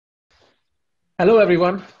Hello,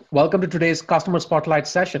 everyone. Welcome to today's Customer Spotlight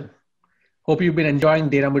session. Hope you've been enjoying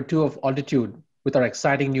day number 2 of Altitude with our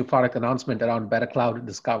exciting new product announcement around BetterCloud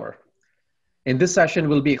Discover. In this session,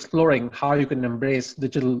 we'll be exploring how you can embrace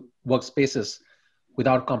digital workspaces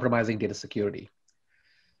without compromising data security.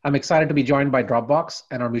 I'm excited to be joined by Dropbox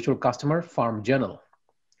and our mutual customer, Farm Journal.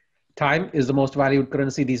 Time is the most valued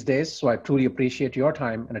currency these days, so I truly appreciate your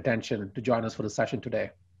time and attention to join us for the session today.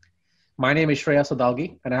 My name is Shreyas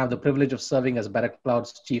Sadalgi, and I have the privilege of serving as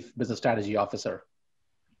BetterCloud's Chief Business Strategy Officer.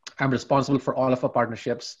 I'm responsible for all of our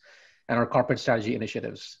partnerships and our corporate strategy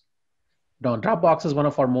initiatives. Now, Dropbox is one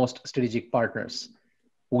of our most strategic partners.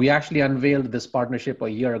 We actually unveiled this partnership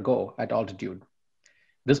a year ago at Altitude.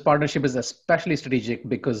 This partnership is especially strategic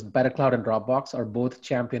because BetterCloud and Dropbox are both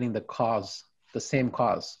championing the same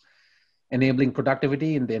cause, enabling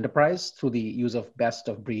productivity in the enterprise through the use of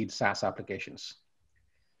best-of-breed SaaS applications.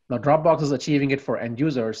 Now, Dropbox is achieving it for end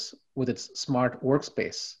users with its smart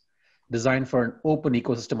workspace, designed for an open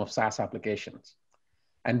ecosystem of SaaS applications.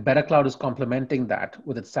 And BetterCloud is complementing that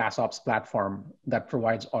with its SaaS Ops platform that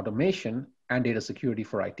provides automation and data security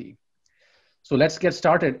for IT. So let's get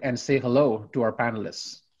started and say hello to our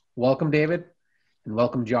panelists. Welcome, David, and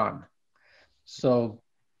welcome, John. So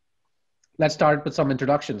let's start with some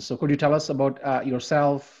introductions. So could you tell us about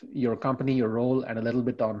yourself, your company, your role, and a little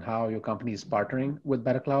bit on how your company is partnering with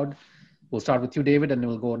BetterCloud? We'll start with you, David, and then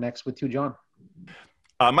we'll go next with you, John.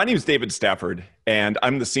 My name is David Stafford, and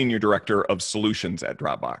I'm the Senior Director of Solutions at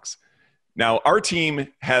Dropbox. Now, our team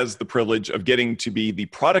has the privilege of getting to be the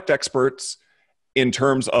product experts in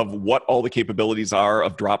terms of what all the capabilities are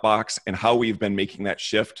of Dropbox and how we've been making that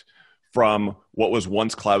shift from what was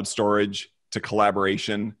once cloud storage to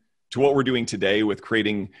collaboration to what we're doing today with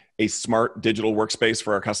creating a smart digital workspace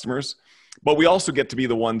for our customers. But we also get to be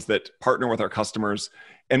the ones that partner with our customers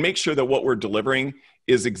and make sure that what we're delivering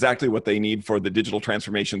is exactly what they need for the digital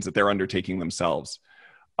transformations that they're undertaking themselves.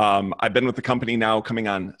 I've been with the company now coming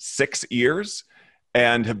on 6 years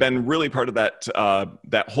and have been really part of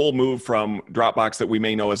that whole move from Dropbox that we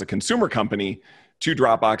may know as a consumer company to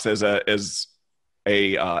Dropbox as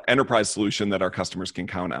a enterprise solution that our customers can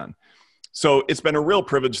count on. So it's been a real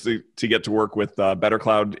privilege to get to work with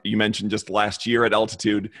BetterCloud. You mentioned just last year at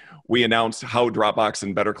Altitude, we announced how Dropbox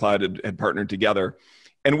and BetterCloud had partnered together.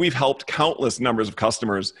 And we've helped countless numbers of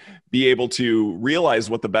customers be able to realize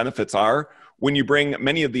what the benefits are when you bring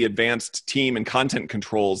many of the advanced team and content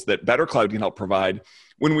controls that BetterCloud can help provide.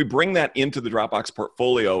 When we bring that into the Dropbox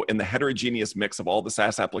portfolio and the heterogeneous mix of all the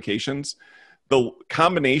SaaS applications, the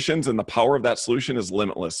combinations and the power of that solution is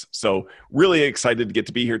limitless. So really excited to get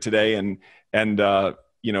to be here today and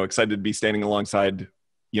excited to be standing alongside,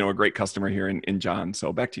 a great customer here in John.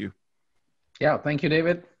 So back to you. Yeah, thank you,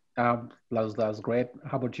 David. That was great.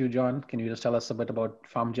 How about you, John? Can you just tell us a bit about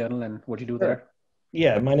Farm Journal and what you do there?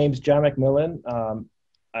 Yeah, my name's John MacMillian.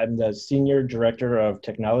 I'm the Senior Director of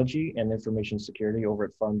Technology and Information Security over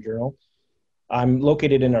at Farm Journal. I'm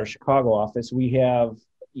located in our Chicago office. We have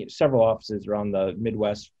several offices around the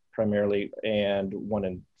Midwest primarily and one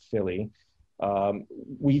in Philly.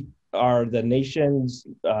 We are the nation's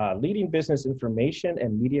leading business information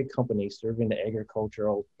and media company serving the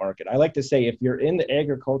agricultural market. I like to say if you're in the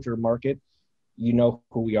agriculture market, you know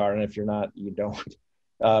who we are, and if you're not, you don't.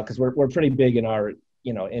 Because we're pretty big in our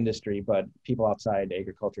industry, but people outside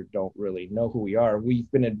agriculture don't really know who we are. We've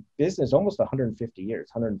been in business almost 150 years,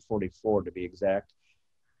 144 to be exact.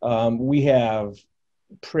 We have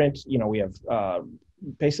print, we have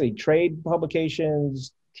basically trade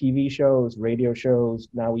publications, TV shows, radio shows.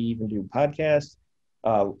 Now we even do podcasts,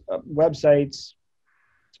 websites,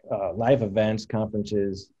 live events,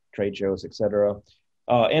 conferences, trade shows, etc.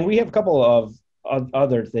 And we have a couple of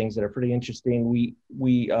other things that are pretty interesting.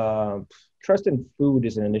 We Trust in Food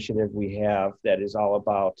is an initiative we have that is all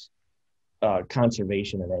about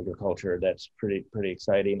conservation and agriculture. That's pretty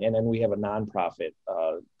exciting. And then we have a nonprofit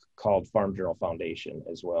called Farm Journal Foundation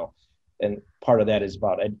as well. And part of that is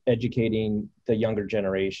about educating the younger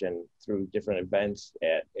generation through different events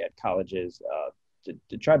at colleges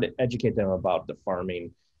to try to educate them about the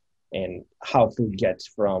farming and how food gets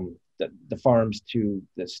from the farms to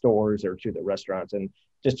the stores or to the restaurants, and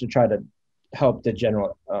just to try to help the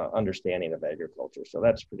general understanding of agriculture. So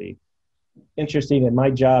that's pretty interesting. And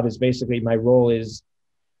my job is basically, my role is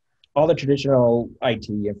all the traditional IT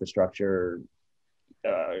infrastructure,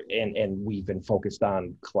 and we've been focused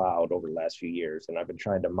on cloud over the last few years, and I've been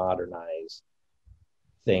trying to modernize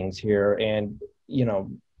things here and,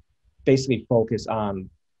 basically focus on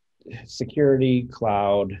security,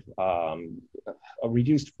 cloud, a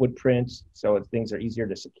reduced footprint, so things are easier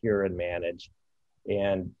to secure and manage,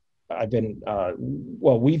 and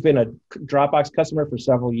we've been a Dropbox customer for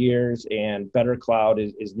several years, and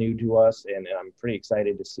BetterCloud is new to us, and I'm pretty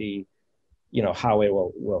excited to see, how it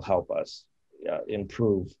will help us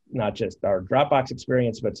improve not just our Dropbox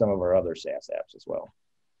experience, but some of our other SaaS apps as well.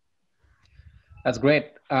 That's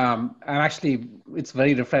great. And actually, it's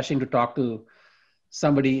very refreshing to talk to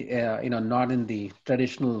somebody, not in the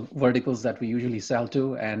traditional verticals that we usually sell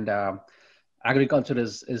to. And agriculture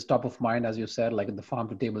is top of mind, as you said, like the farm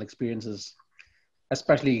to table experiences,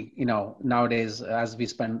 especially, nowadays, as we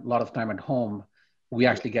spend a lot of time at home, we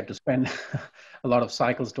actually get to spend a lot of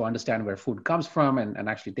cycles to understand where food comes from and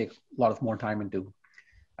actually take a lot of more time into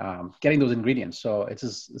getting those ingredients. So this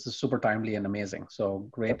is super timely and amazing. So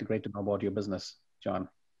great to know about your business, John.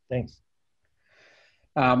 Thanks.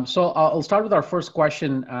 So I'll start with our first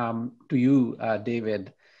question to you,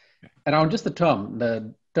 David, around just the term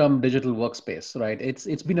digital workspace, right?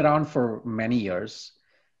 It's been around for many years,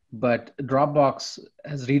 but Dropbox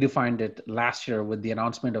has redefined it last year with the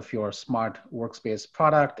announcement of your smart workspace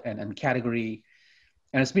product and category.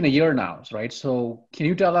 And it's been a year now, right? So can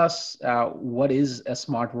you tell us what is a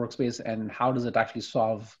smart workspace and how does it actually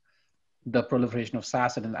solve the proliferation of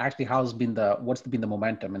SaaS? And actually, what's been the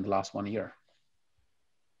momentum in the last 1 year?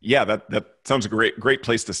 Yeah, that sounds a great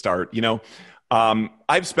place to start.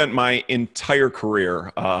 I've spent my entire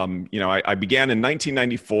career, I began in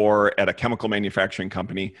 1994 at a chemical manufacturing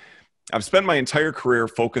company. I've spent my entire career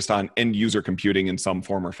focused on end user computing in some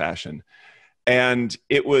form or fashion. And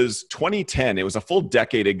it was 2010, it was a full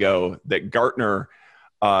decade ago that Gartner,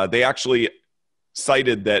 they actually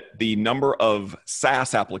cited that the number of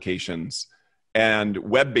SaaS applications and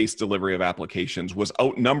web-based delivery of applications was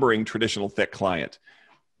outnumbering traditional thick client.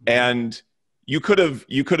 And you could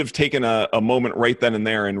have taken a moment right then and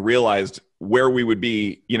there and realized where we would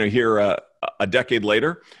be, here a decade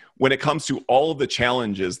later, when it comes to all of the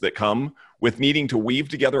challenges that come with needing to weave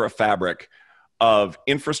together a fabric of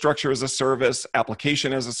infrastructure as a service,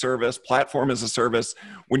 application as a service, platform as a service.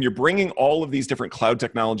 When you're bringing all of these different cloud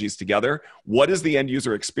technologies together, what is the end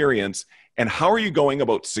user experience, and how are you going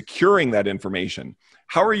about securing that information?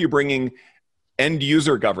 How are you bringing end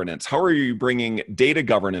user governance? How are you bringing data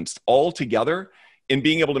governance all together in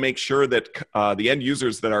being able to make sure that the end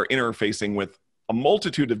users that are interfacing with a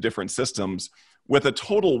multitude of different systems with a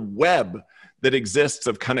total web that exists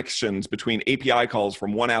of connections between API calls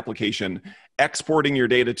from one application, exporting your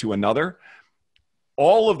data to another,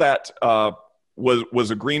 all of that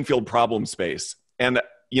was a greenfield problem space. And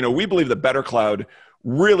we believe that BetterCloud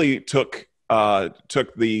really took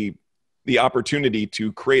the opportunity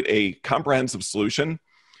to create a comprehensive solution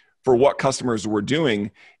for what customers were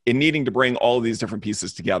doing in needing to bring all of these different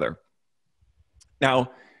pieces together.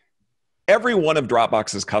 Now, every one of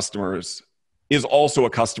Dropbox's customers is also a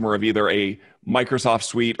customer of either a Microsoft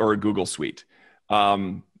suite or a Google suite.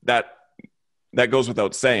 That goes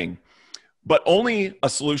without saying. But only a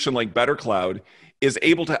solution like BetterCloud is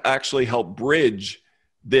able to actually help bridge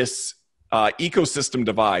this ecosystem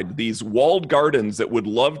divide, these walled gardens that would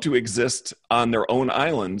love to exist on their own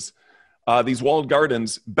islands. These walled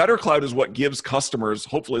gardens, BetterCloud is what gives customers,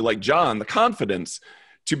 hopefully like John, the confidence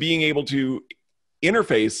to being able to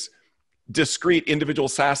interface discrete individual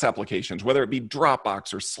SaaS applications, whether it be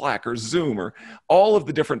Dropbox or Slack or Zoom or all of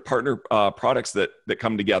the different partner products that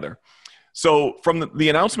come together. So from the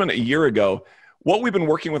announcement a year ago, what we've been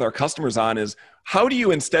working with our customers on is how do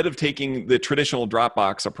you, instead of taking the traditional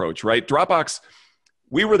Dropbox approach, right? Dropbox,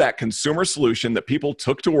 we were that consumer solution that people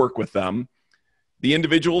took to work with them. The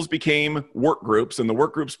individuals became work groups, and the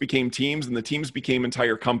work groups became teams, and the teams became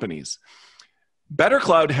entire companies.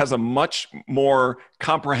 BetterCloud has a much more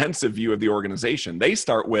comprehensive view of the organization. They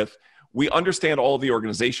start with, we understand all of the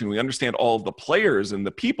organization, we understand all of the players and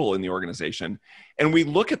the people in the organization, and we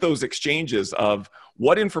look at those exchanges of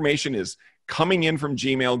what information is coming in from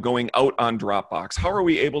Gmail, going out on Dropbox. How are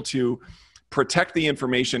we able to protect the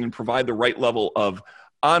information and provide the right level of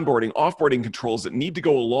onboarding, offboarding controls that need to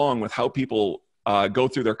go along with how people go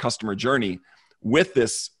through their customer journey with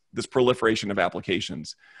this proliferation of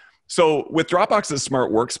applications? So with Dropbox's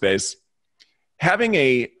Smart Workspace, having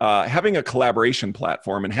a collaboration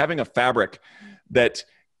platform and having a fabric that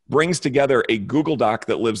brings together a Google Doc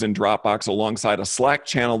that lives in Dropbox alongside a Slack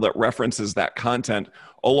channel that references that content,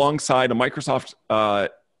 alongside a Microsoft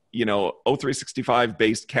O365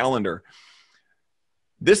 based calendar.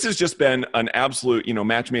 This has just been an absolute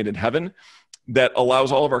match made in heaven that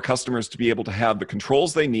allows all of our customers to be able to have the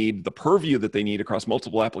controls they need, the purview that they need across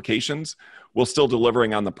multiple applications, while still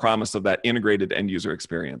delivering on the promise of that integrated end user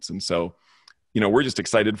experience. And so, we're just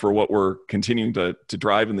excited for what we're continuing to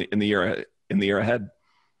drive in the year ahead.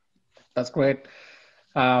 That's great.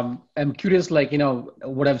 I'm curious, like,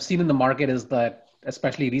 what I've seen in the market is that,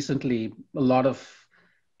 especially recently, a lot of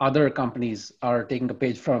other companies are taking a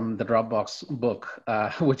page from the Dropbox book,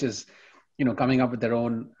 which is, coming up with their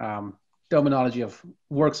own terminology of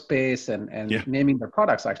workspace and Yeah. naming their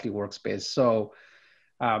products actually workspace. So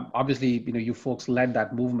obviously, you folks led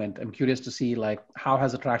that movement. I'm curious to see, like, how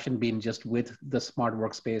has the traction been just with the smart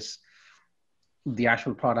workspace, the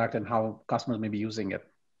actual product, and how customers may be using it?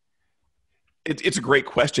 It's a great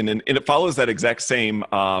question, and it follows that exact same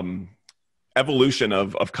evolution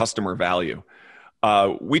of customer value.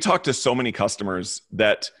 We talk to so many customers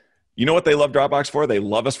that, you know what they love Dropbox for? They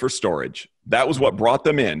love us for storage. That was what brought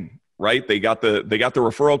them in, right? They got the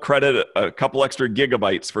referral credit, a couple extra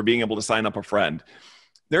gigabytes for being able to sign up a friend.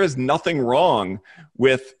 There is nothing wrong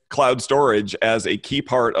with cloud storage as a key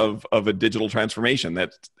part of a digital transformation.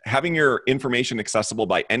 That having your information accessible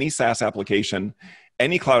by any SaaS application,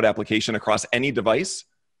 any cloud application across any device,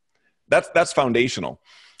 that's foundational.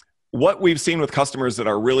 What we've seen with customers that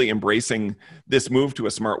are really embracing this move to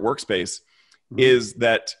a smart workspace is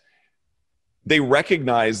that they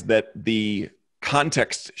recognize that the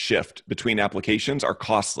context shift between applications are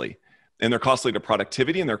costly. And they're costly to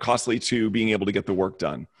productivity, and they're costly to being able to get the work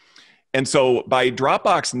done. And so by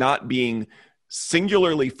Dropbox not being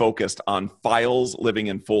singularly focused on files living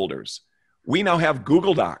in folders, we now have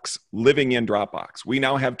Google Docs living in Dropbox. We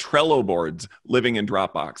now have Trello boards living in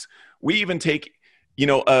Dropbox. We even take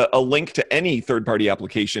a link to any third-party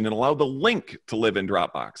application and allow the link to live in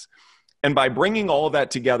Dropbox. And by bringing all of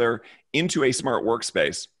that together into a smart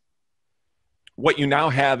workspace, what you now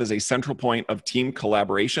have is a central point of team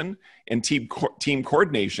collaboration and team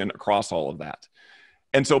coordination across all of that.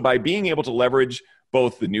 And so by being able to leverage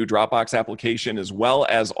both the new Dropbox application as well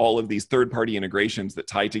as all of these third-party integrations that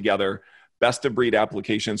tie together best-of-breed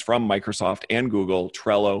applications from Microsoft and Google,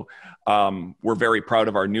 Trello. We're very proud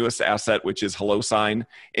of our newest asset, which is HelloSign,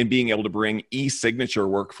 and being able to bring e-signature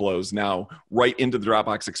workflows now right into the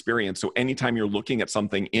Dropbox experience. So anytime you're looking at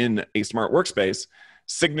something in a smart workspace,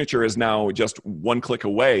 signature is now just one click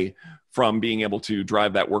away from being able to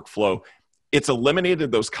drive that workflow. It's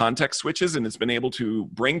eliminated those context switches, and it's been able to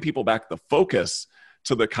bring people back the focus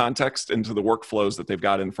to the context and to the workflows that they've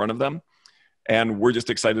got in front of them. And we're just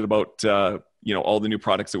excited about all the new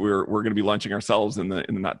products that we're going to be launching ourselves in the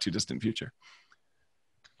not too distant future.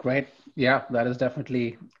 Great. Yeah, that is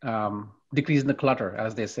definitely decreasing the clutter,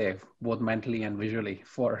 as they say, both mentally and visually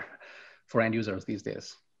for end users these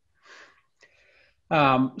days.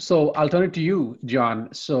 So I'll turn it to you,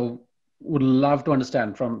 John. So would love to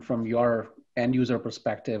understand from your end user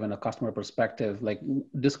perspective and a customer perspective, like,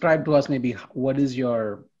 describe to us maybe what is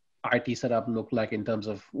your IT setup look like in terms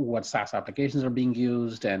of what SaaS applications are being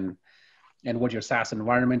used and what your SaaS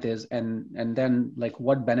environment is, and then, like,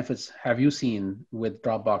 what benefits have you seen with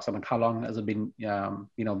Dropbox, and how long has it been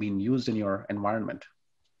being used in your environment?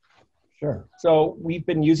 Sure. So we've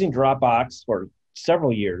been using Dropbox for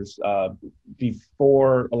several years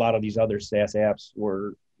before a lot of these other SaaS apps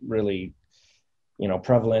were really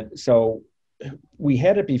prevalent. So we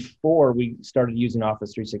had it before we started using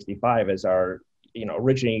Office 365 as our,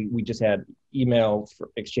 originally we just had email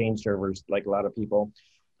for Exchange servers like a lot of people.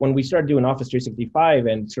 When we started doing Office 365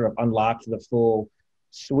 and sort of unlocked the full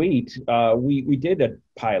suite, we did a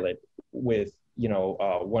pilot with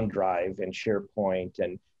OneDrive and SharePoint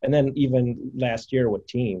and then even last year with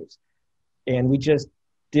Teams, and we just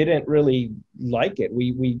didn't really like it.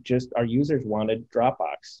 We just, our users wanted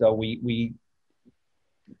Dropbox, so we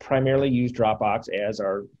primarily use Dropbox as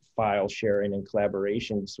our file sharing and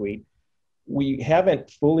collaboration suite. We haven't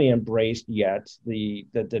fully embraced yet the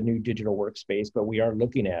new digital workspace, but we are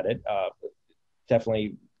looking at it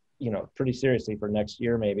definitely, pretty seriously for next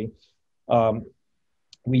year maybe.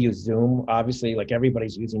 We use Zoom, obviously, like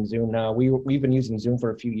everybody's using Zoom now. We've been using Zoom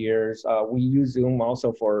for a few years. We use Zoom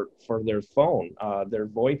also for their phone. Their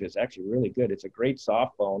VoIP is actually really good. It's a great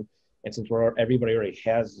soft phone. And since everybody already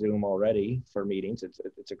has Zoom already for meetings,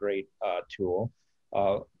 it's a great tool.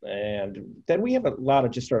 And then we have a lot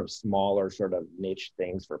of just sort of smaller sort of niche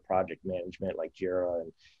things for project management like Jira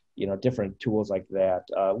and, different tools like that.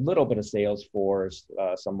 A little bit of Salesforce,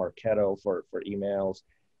 some Marketo for emails.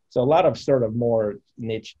 So a lot of sort of more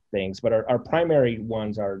niche things, but our primary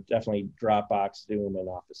ones are definitely Dropbox, Zoom, and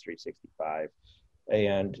Office 365.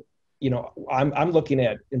 And, I'm looking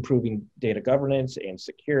at improving data governance and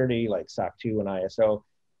security like SOC 2 and ISO.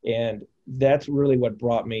 And that's really what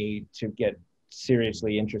brought me to get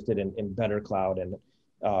seriously interested in BetterCloud and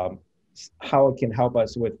how it can help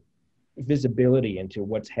us with visibility into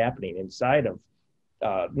what's happening inside of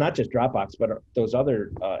not just Dropbox, but those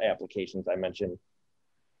other applications I mentioned.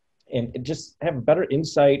 and just have a better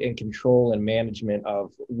insight and control and management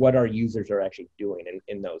of what our users are actually doing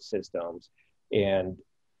in those systems. And,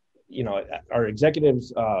 our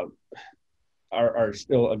executives are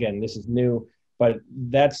still, again, this is new, but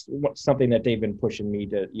that's something that they've been pushing me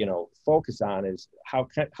to, focus on is how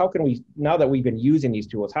can we, now that we've been using these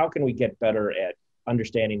tools, how can we get better at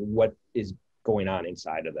understanding what is going on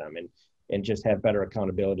inside of them and just have better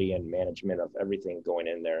accountability and management of everything going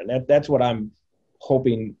in there. And that's what I'm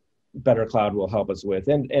hoping BetterCloud will help us with.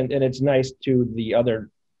 And it's nice to the other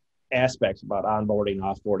aspects about onboarding,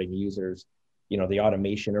 offboarding users. The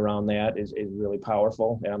automation around that is really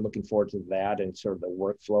powerful. And I'm looking forward to that and sort of the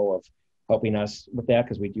workflow of helping us with that,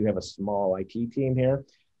 because we do have a small IT team here.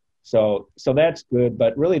 So that's good.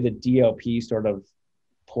 But really the DLP sort of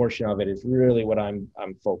portion of it is really what I'm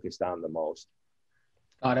focused on the most.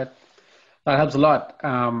 Got it. That helps a lot.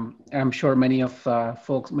 I'm sure many of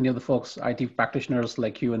the folks, IT practitioners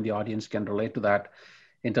like you in the audience can relate to that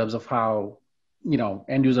in terms of how,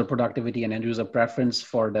 end user productivity and end user preference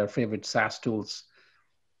for their favorite SaaS tools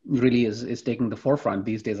really is taking the forefront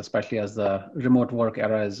these days, especially as the remote work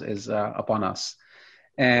era is upon us.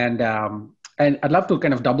 And I'd love to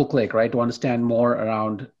kind of double click, right, to understand more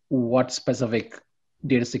around what specific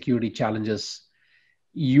data security challenges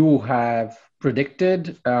you have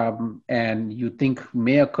predicted and you think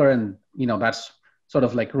may occur. And, that's sort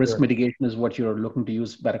of like risk mitigation is what you're looking to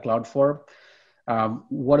use BetterCloud for.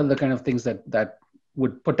 What are the kind of things that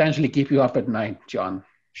would potentially keep you up at night, John?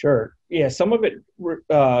 Sure. Yeah. Some of it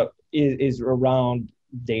is around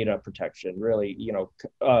data protection, really,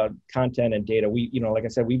 content and data. We, like I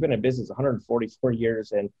said, we've been in business 144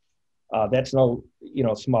 years, and that's no,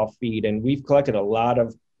 small feat. And we've collected a lot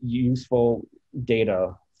of useful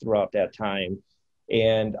data throughout that time.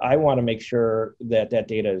 And I want to make sure that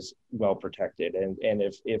data is well protected. And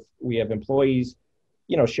if we have employees,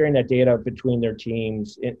 sharing that data between their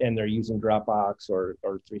teams and they're using Dropbox or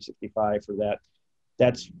 365 for that,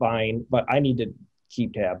 that's fine. But I need to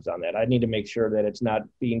keep tabs on that. I need to make sure that it's not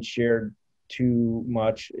being shared too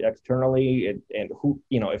much externally, and who,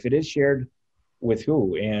 if it is shared, with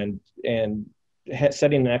who, and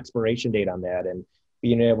setting an expiration date on that, and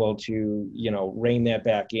being able to, rein that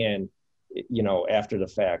back in, after the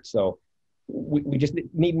fact. So we just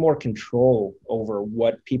need more control over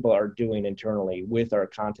what people are doing internally with our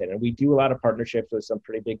content. And we do a lot of partnerships with some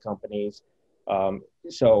pretty big companies.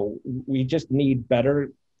 So we just need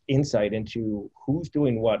better insight into who's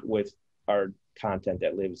doing what with our content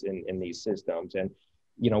that lives in these systems. And,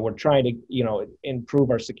 we're trying to, improve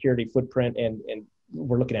our security footprint, and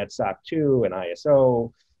we're looking at SOC 2 and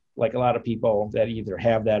ISO, like a lot of people that either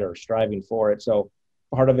have that or are striving for it. So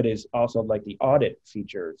part of it is also like the audit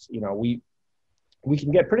features. We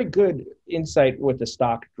can get pretty good insight with the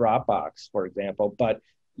stock Dropbox, for example, but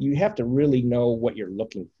you have to really know what you're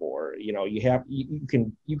looking for. You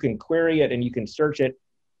can query it and you can search it,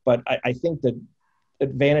 but I think the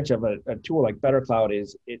advantage of a tool like BetterCloud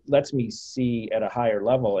is it lets me see at a higher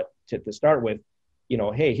level to start with,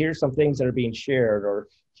 hey, here's some things that are being shared, or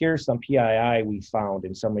here's some PII we found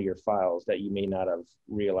in some of your files that you may not have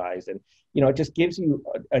realized. And, it just gives you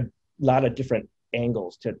a lot of different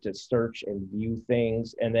angles to search and view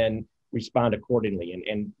things, and then respond accordingly,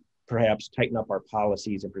 and perhaps tighten up our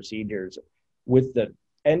policies and procedures with the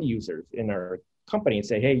end users in our company and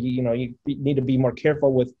say, hey, you need to be more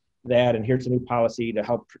careful with that, and here's a new policy to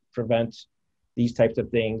help prevent these types of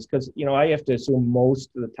things. Because, I have to assume most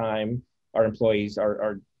of the time our employees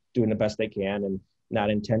are doing the best they can and not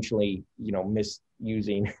intentionally,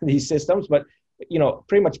 misusing these systems. But,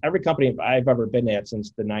 pretty much every company I've ever been at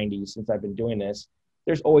since the 90s, since I've been doing this,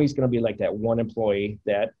 there's always going to be like that one employee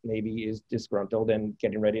that maybe is disgruntled and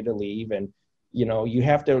getting ready to leave. And, you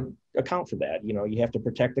have to account for that. You have to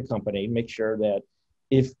protect the company, make sure that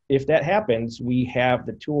if that happens, we have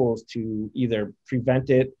the tools to either prevent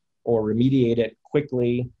it or remediate it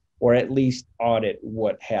quickly, or at least audit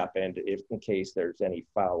what happened if in case there's any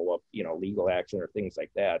follow-up, legal action or things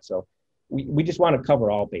like that. So we just want to cover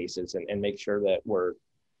all bases and make sure that we're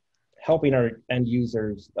helping our end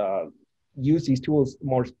users use these tools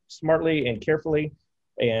more smartly and carefully,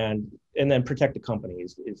 and then protect the company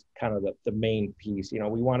is kind of the main piece. We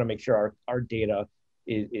want to make sure our data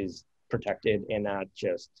is protected and not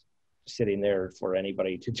just sitting there for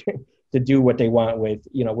anybody to do what they want with,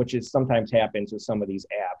 which is sometimes happens with some of these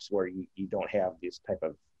apps where you don't have this type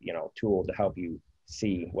of, tool to help you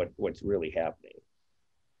see what's really happening.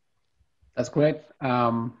 That's great.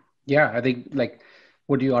 I think like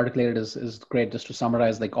what you articulated is great. Just to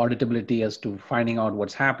summarize, like auditability as to finding out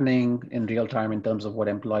what's happening in real time in terms of what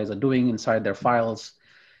employees are doing inside their files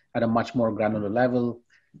at a much more granular level.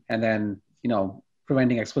 and then,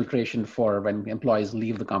 preventing exfiltration for when employees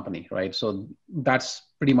leave the company, right? So that's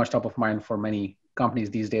pretty much top of mind for many companies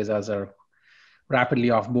these days, as are rapidly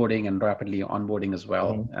offboarding and rapidly onboarding as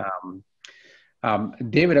well.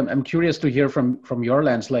 David, I'm curious to hear from your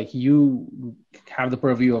lens. Like, you have the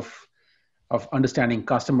purview of understanding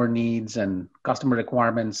customer needs and customer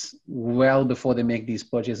requirements well before they make these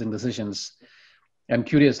purchasing decisions. I'm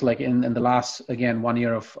curious, like in the last, again, 1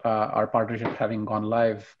 year of our partnership having gone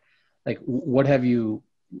live, like what have you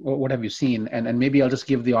seen? And maybe I'll just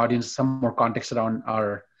give the audience some more context around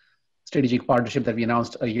our strategic partnership that we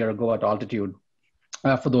announced a year ago at Altitude.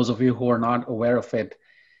 For those of you who are not aware of it,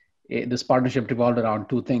 this partnership revolved around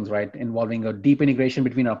two things, right? Involving a deep integration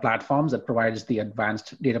between our platforms that provides the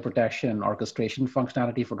advanced data protection and orchestration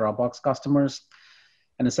functionality for Dropbox customers.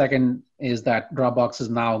 And the second is that Dropbox is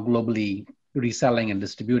now globally reselling and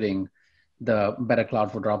distributing the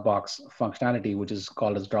BetterCloud for Dropbox functionality, which is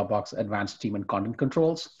called as Dropbox Advanced Team and Content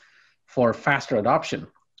Controls, for faster adoption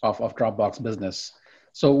of Dropbox Business.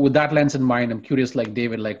 So with that lens in mind, I'm curious, like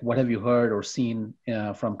David, like what have you heard or seen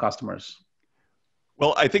from customers?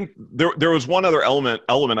 Well, I think there was one other element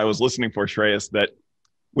I was listening for, Shreyas, that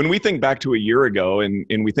when we think back to a year ago and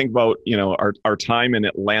we think about, our time in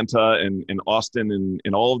Atlanta and Austin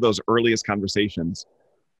and all of those earliest conversations,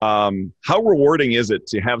 how rewarding is it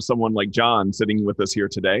to have someone like John sitting with us here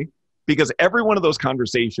today? Because every one of those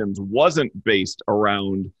conversations wasn't based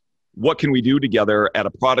around what can we do together at a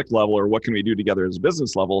product level or what can we do together as a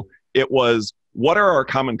business level. It was, what are our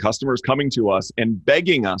common customers coming to us and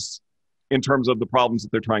begging us in terms of the problems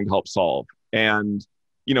that they're trying to help solve? And,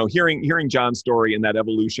 hearing John's story and that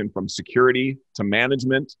evolution from security to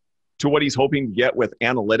management to what he's hoping to get with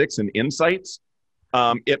analytics and insights,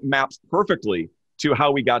 it maps perfectly to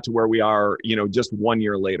how we got to where we are, just 1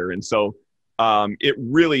 year later. And so it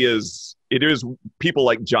is people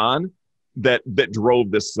like John that drove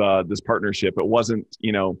this partnership. It wasn't,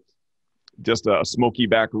 just a smoky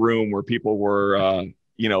back room where people were,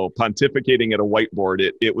 pontificating at a whiteboard.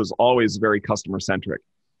 It was always very customer centric.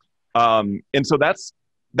 And so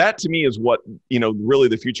that to me is what, really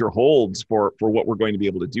the future holds for what we're going to be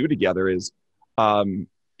able to do together is,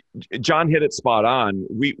 John hit it spot on.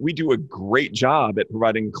 We do a great job at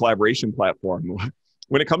providing a collaboration platform.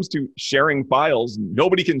 When it comes to sharing files,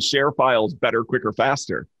 nobody can share files better, quicker,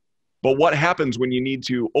 faster. But what happens when you need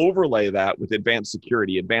to overlay that with advanced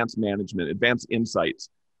security, advanced management, advanced insights,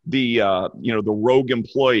 the rogue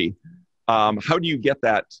employee? How do you get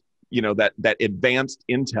that, that advanced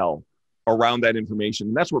intel around that information?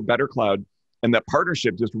 And that's where BetterCloud and that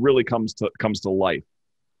partnership just really comes to life.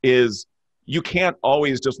 Is you can't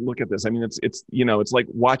always just look at this. I mean, it's like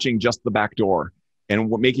watching just the back door and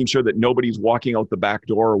making sure that nobody's walking out the back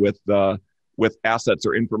door with assets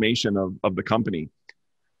or information of the company.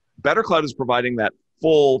 BetterCloud is providing that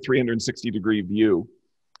full 360-degree view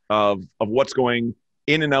of what's going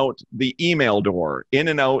in and out the email door, in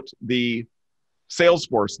and out the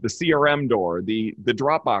Salesforce, the CRM door, the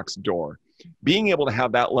Dropbox door. Being able to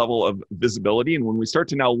have that level of visibility, and when we start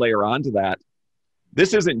to now layer onto that,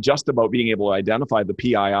 this isn't just about being able to identify the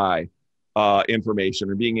PII information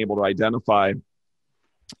or being able to identify,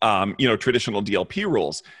 traditional DLP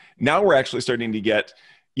rules. Now we're actually starting to get,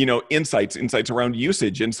 insights around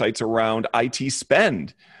usage, insights around IT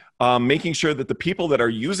spend, making sure that the people that are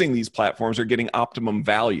using these platforms are getting optimum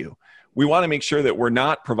value. We want to make sure that we're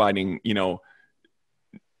not providing,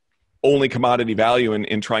 only commodity value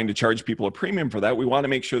and trying to charge people a premium for that. We want to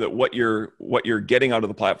make sure that what you're getting out of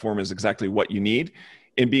the platform is exactly what you need,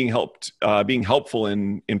 and being helpful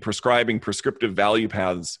in prescribing prescriptive value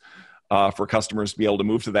paths for customers to be able to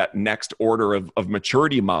move to that next order of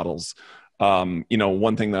maturity models.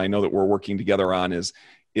 One thing that I know that we're working together on is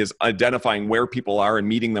identifying where people are and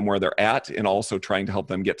meeting them where they're at, and also trying to help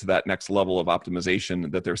them get to that next level of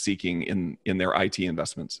optimization that they're seeking in their IT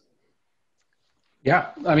investments.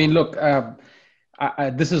 Yeah, I mean, look,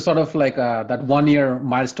 this is sort of like that 1 year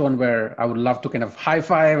milestone where I would love to kind of high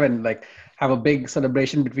five and like have a big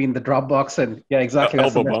celebration between the Dropbox and exactly.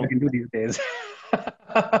 That's the best we can do these days.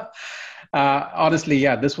 Honestly,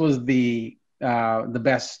 yeah, this was the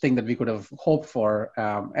best thing that we could have hoped for,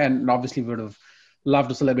 and obviously we would have loved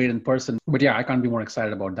to celebrate in person. But yeah, I can't be more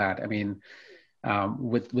excited about that. I mean,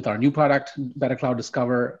 with our new product, BetterCloud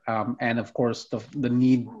Discover, and of course the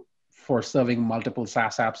need for serving multiple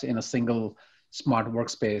SaaS apps in a single smart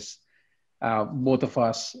workspace. Both of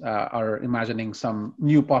us are imagining some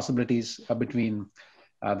new possibilities between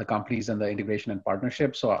the companies and the integration and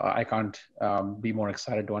partnership. So I can't be more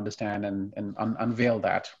excited to understand and unveil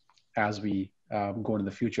that as we go into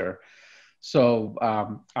the future. So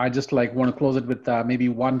I just like want to close it with maybe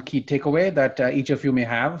one key takeaway that each of you may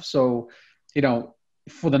have. So,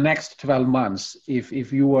 for the next 12 months,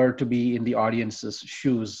 if you were to be in the audience's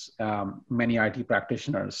shoes, many IT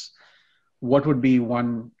practitioners, what would be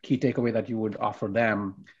one key takeaway that you would offer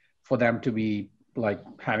them for them to be like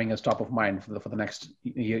having us top of mind for the next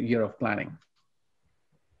year of planning?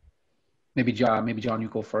 Maybe John, you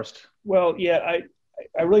go first. Well, yeah,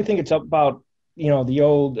 I really think it's about, the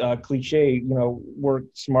old cliche, work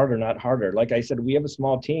smarter, not harder. Like I said, we have a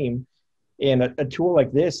small team, and a tool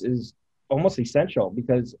like this is almost essential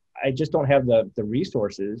because I just don't have the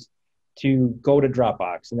resources to go to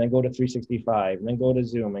Dropbox and then go to 365 and then go to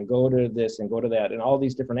Zoom and go to this and go to that and all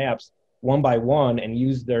these different apps one by one and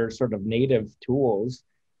use their sort of native tools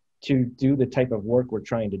to do the type of work we're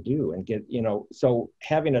trying to do and get, so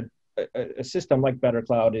having a system like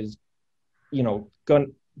BetterCloud is,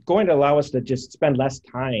 going to allow us to just spend less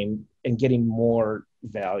time and getting more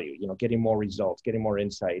value, getting more results, getting more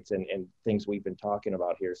insights and things we've been talking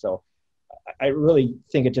about here. So I really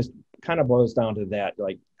think it just kind of boils down to that,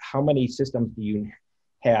 like how many systems do you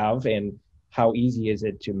have and how easy is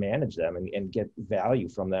it to manage them and get value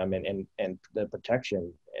from them and the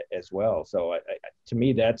protection as well. So to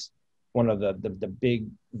me, that's one of the big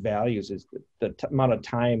values is the amount of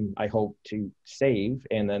time I hope to save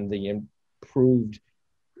and then the improved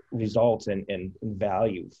results and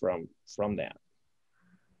value from that.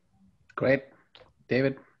 Great.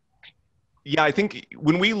 David? Yeah, I think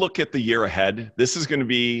when we look at the year ahead, this is going to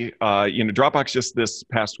be, Dropbox just this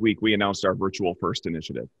past week, we announced our virtual first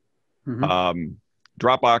initiative. Mm-hmm.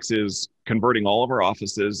 Dropbox is converting all of our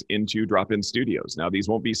offices into drop-in studios. Now, these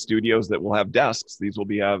won't be studios that will have desks. These will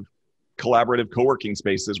have collaborative co-working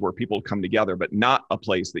spaces where people come together, but not a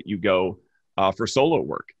place that you go for solo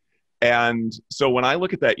work. And so when I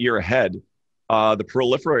look at that year ahead, the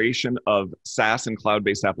proliferation of SaaS and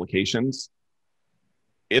cloud-based applications,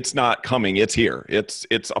 it's not coming, it's here.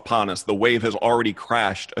 It's upon us. The wave has already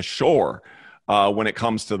crashed ashore when it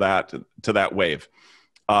comes to that wave.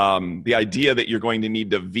 The idea that you're going to need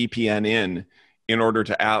to VPN in order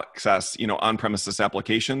to access, on-premises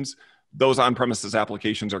applications, those on-premises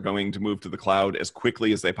applications are going to move to the cloud as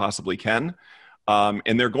quickly as they possibly can.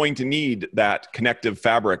 And they're going to need that connective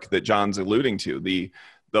fabric that John's alluding to.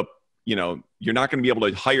 You're not going to be able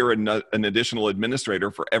to hire an additional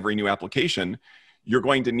administrator for every new application. You're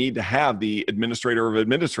going to need to have the administrator of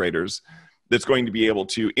administrators that's going to be able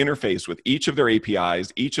to interface with each of their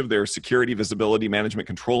APIs, each of their security, visibility, management,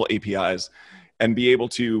 control APIs, and be able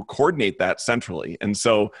to coordinate that centrally. And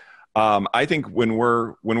so I think when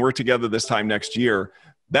we're together this time next year,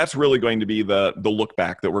 that's really going to be the look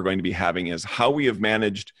back that we're going to be having is how we have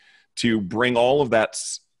managed to bring all of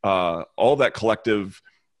that collective,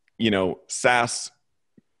 SaaS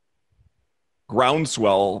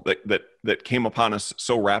groundswell that came upon us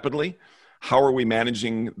so rapidly. How are we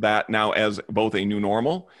managing that now as both a new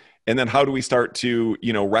normal? And then how do we start to,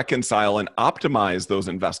 reconcile and optimize those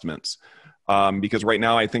investments? Because right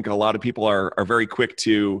now I think a lot of people are very quick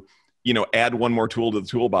to, add one more tool to the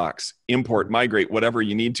toolbox, import, migrate, whatever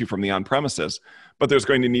you need to from the on-premises. But there's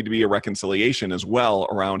going to need to be a reconciliation as well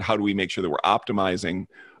around how do we make sure that we're optimizing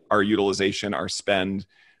our utilization, our spend,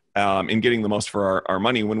 and getting the most for our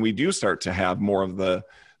money when we do start to have more of the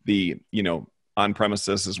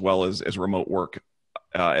on-premises as well as remote work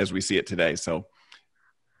as we see it today. So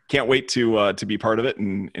can't wait to be part of it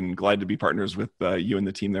and glad to be partners with you and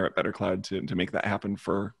the team there at BetterCloud to make that happen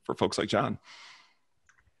for folks like John.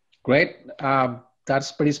 Great.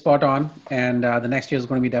 That's pretty spot on. And the next year is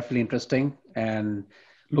going to be definitely interesting and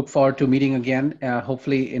look forward to meeting again,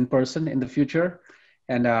 hopefully in person in the future.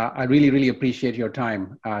 And I really, really appreciate your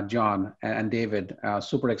time, John and David.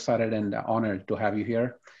 Super excited and honored to have you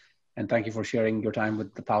here. And thank you for sharing your time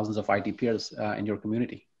with the thousands of IT peers in your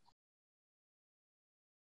community.